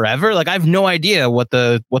guys forever. Like I have no idea what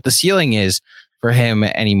the ceiling is for him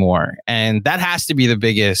anymore. And that has to be the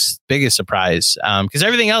biggest surprise. Because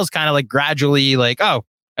everything else kind of like gradually like,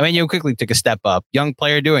 Emmanuel Quickly took a step up. Young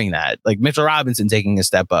player doing that. Like Mitchell Robinson taking a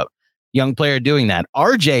step up. Young player doing that.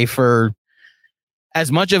 RJ, for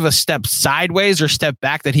as much of a step sideways or step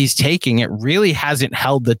back that he's taking, it really hasn't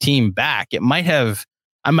held the team back. I might have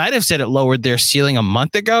said it lowered their ceiling a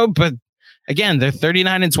month ago, but again, they're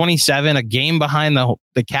 39-27, a game behind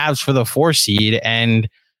the Cavs for the 4 seed. And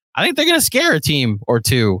I think they're going to scare a team or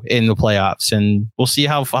two in the playoffs, and we'll see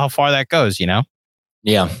how far that goes,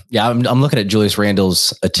 Yeah. I'm looking at Julius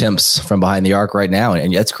Randle's attempts from behind the arc right now,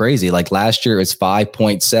 and that's crazy. Like last year, it's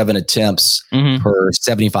 5.7 attempts per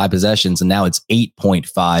 75 possessions, and now it's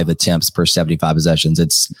 8.5 attempts per 75 possessions.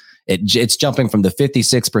 It's jumping from the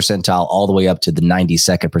 56th percentile all the way up to the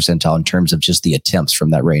 92nd percentile in terms of just the attempts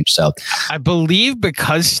from that range. So I believe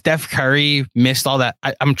because Steph Curry missed all that,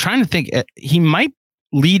 I'm trying to think, he might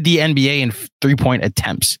lead the NBA in 3-point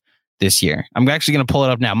attempts this year. I'm actually going to pull it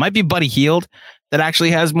up now. It might be Buddy Hield that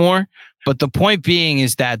actually has more, but the point being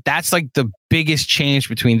is that that's like the biggest change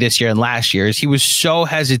between this year and last year is he was so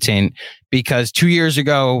hesitant because 2 years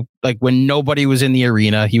ago, like when nobody was in the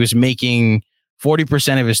arena, he was making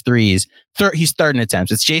 40% of his threes. He's third in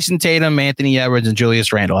attempts. It's Jason Tatum, Anthony Edwards, and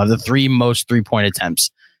Julius Randle have the 3 most 3-point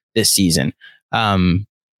attempts this season.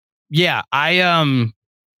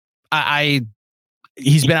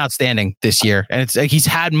 He's been outstanding this year, and it's like he's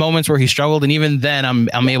had moments where he struggled, and even then,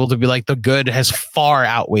 I'm able to be like the good has far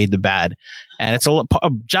outweighed the bad, and it's a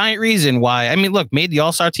giant reason why. I mean, look, made the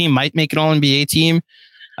All-Star team, might make an All-NBA team,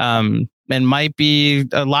 and might be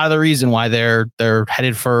a lot of the reason why they're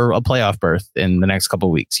headed for a playoff berth in the next couple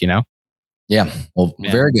of weeks. Yeah, well,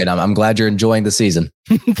 very good. I'm glad you're enjoying the season.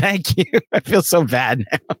 Thank you. I feel so bad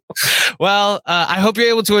now. Well, I hope you're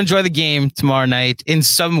able to enjoy the game tomorrow night in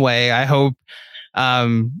some way. I hope.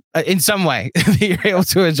 In some way you're able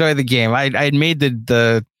to enjoy the game. I had made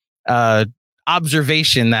the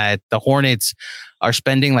observation that the Hornets are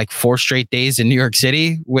spending like 4 straight days in New York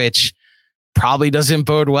City, which probably doesn't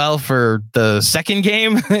bode well for the second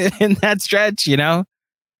game in that stretch,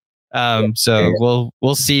 So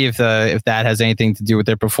we'll see if that has anything to do with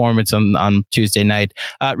their performance on Tuesday night.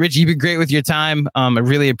 Rich, you've been great with your time. I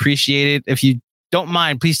really appreciate it. If you don't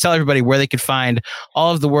mind, please tell everybody where they could find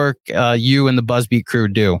all of the work you and the BuzzBeat crew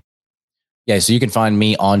do. Yeah, so you can find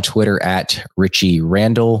me on Twitter at Richie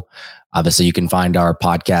Randle. Obviously, you can find our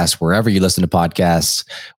podcast wherever you listen to podcasts.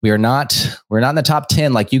 We're not in the top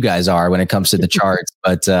 10 like you guys are when it comes to the charts,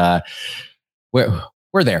 but we're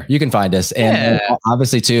there. You can find us. And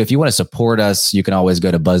obviously, too, if you want to support us, you can always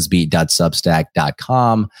go to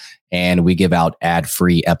buzzbeat.substack.com. And we give out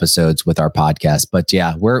ad-free episodes with our podcast. But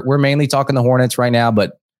yeah, we're mainly talking the Hornets right now.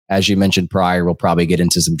 But as you mentioned prior, we'll probably get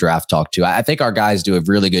into some draft talk too. I think our guys do a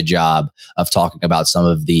really good job of talking about some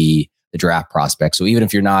of the draft prospects. So even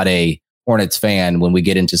if you're not a Hornets fan, when we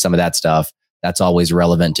get into some of that stuff, that's always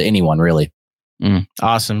relevant to anyone, really.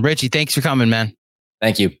 Awesome. Richie, thanks for coming, man.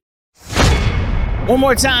 Thank you. One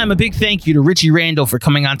more time, a big thank you to Richie Randall for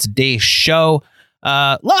coming on today's show.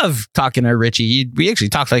 Love talking to Richie. We actually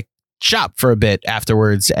talked like shop for a bit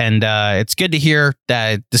afterwards, and it's good to hear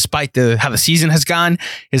that despite how the season has gone,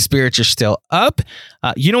 his spirits are still up.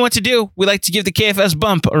 You know what to do. We like to give the KFS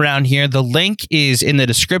bump around here. The link is in the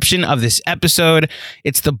description of this episode.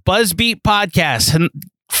 It's the Buzzbeat podcast.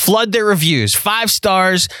 Flood their reviews, 5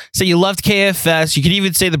 stars. Say you loved KFS. You could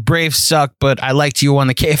even say the Braves suck, but I liked you on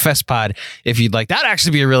the KFS pod if you'd like. That'd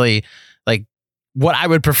actually be a really what I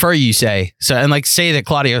would prefer you say. So, and say that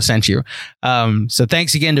Claudio sent you. So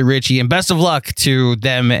thanks again to Richie, and best of luck to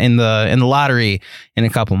them in the lottery in a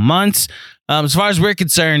couple months. As far as we're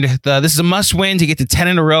concerned, this is a must win to get to 10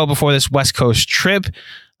 in a row before this West Coast trip.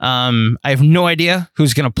 I have no idea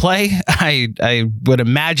who's going to play. I would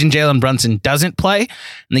imagine Jalen Brunson doesn't play,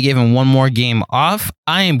 and they gave him one more game off.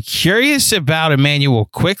 I am curious about Emmanuel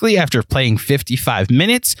Quickley after playing 55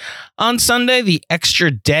 minutes on Sunday. The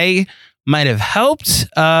extra day might have helped,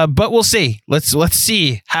 but we'll see. Let's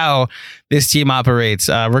see how this team operates.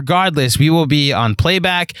 Regardless, we will be on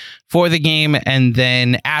playback for the game, and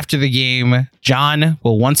then after the game, John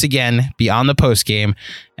will once again be on the post game,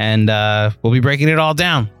 and we'll be breaking it all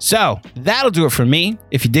down. So that'll do it for me.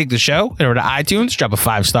 If you dig the show, head over to iTunes, drop a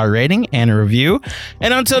 5-star rating and a review.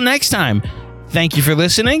 And until next time, thank you for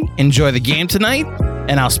listening. Enjoy the game tonight,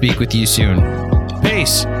 and I'll speak with you soon.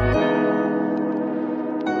 Peace.